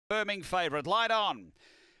Firming favourite. Light on.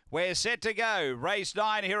 We're set to go. Race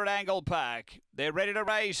 9 here at Angle Park. They're ready to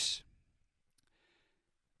race.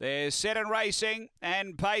 They're set and racing,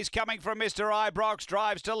 and pace coming from Mr. Ibrox.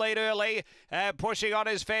 Drives to lead early. Pushing on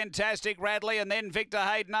is Fantastic Radley, and then Victor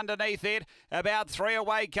Hayden underneath it. About 3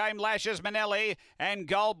 away came Lashes Manelli, and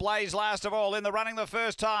Gold Blaze last of all in the running the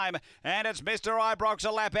first time. And it's Mr. Ibrox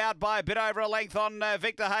a lap out by a bit over a length on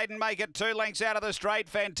Victor Hayden. Make it 2 lengths out of the straight.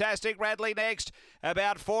 Fantastic Radley next.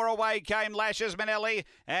 About 4 away came Lashes Manelli,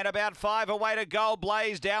 and about 5 away to Gold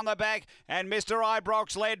Blaze down the back. And Mr.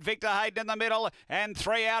 Ibrox led Victor Hayden in the middle, and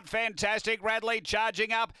 3 out. Fantastic Radley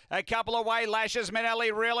charging up. A couple away. Lashes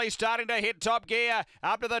Manelli really starting to hit top gear.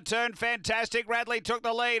 Up to the turn. Fantastic Radley took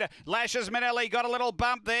the lead. Lashes Manelli got a little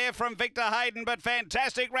bump there from Victor Hayden, but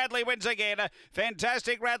Fantastic Radley wins again.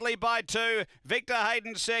 Fantastic Radley by 2. Victor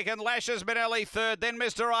Hayden second. Lashes Manelli third. Then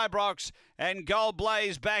Mr. Ibrox and Gold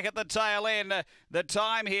Blaze back at the tail end. The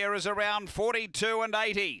time here is around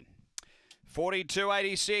 42.80.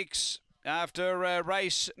 42.86. After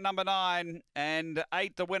race number 9 and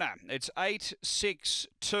 8 the winner. It's 8, 6,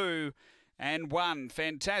 2 and 1.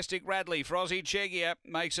 Fantastic Radley for Aussie Chegia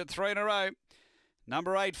makes it 3 in a row.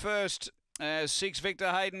 Number 8 first. 6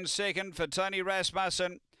 Victor Hayden second for Tony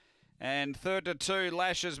Rasmussen. And third to 2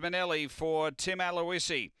 Lashes Manelli for Tim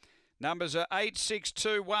Aloisi. Numbers are 8, 6,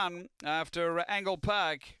 2, 1 after Angle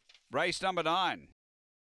Park. Race number 9.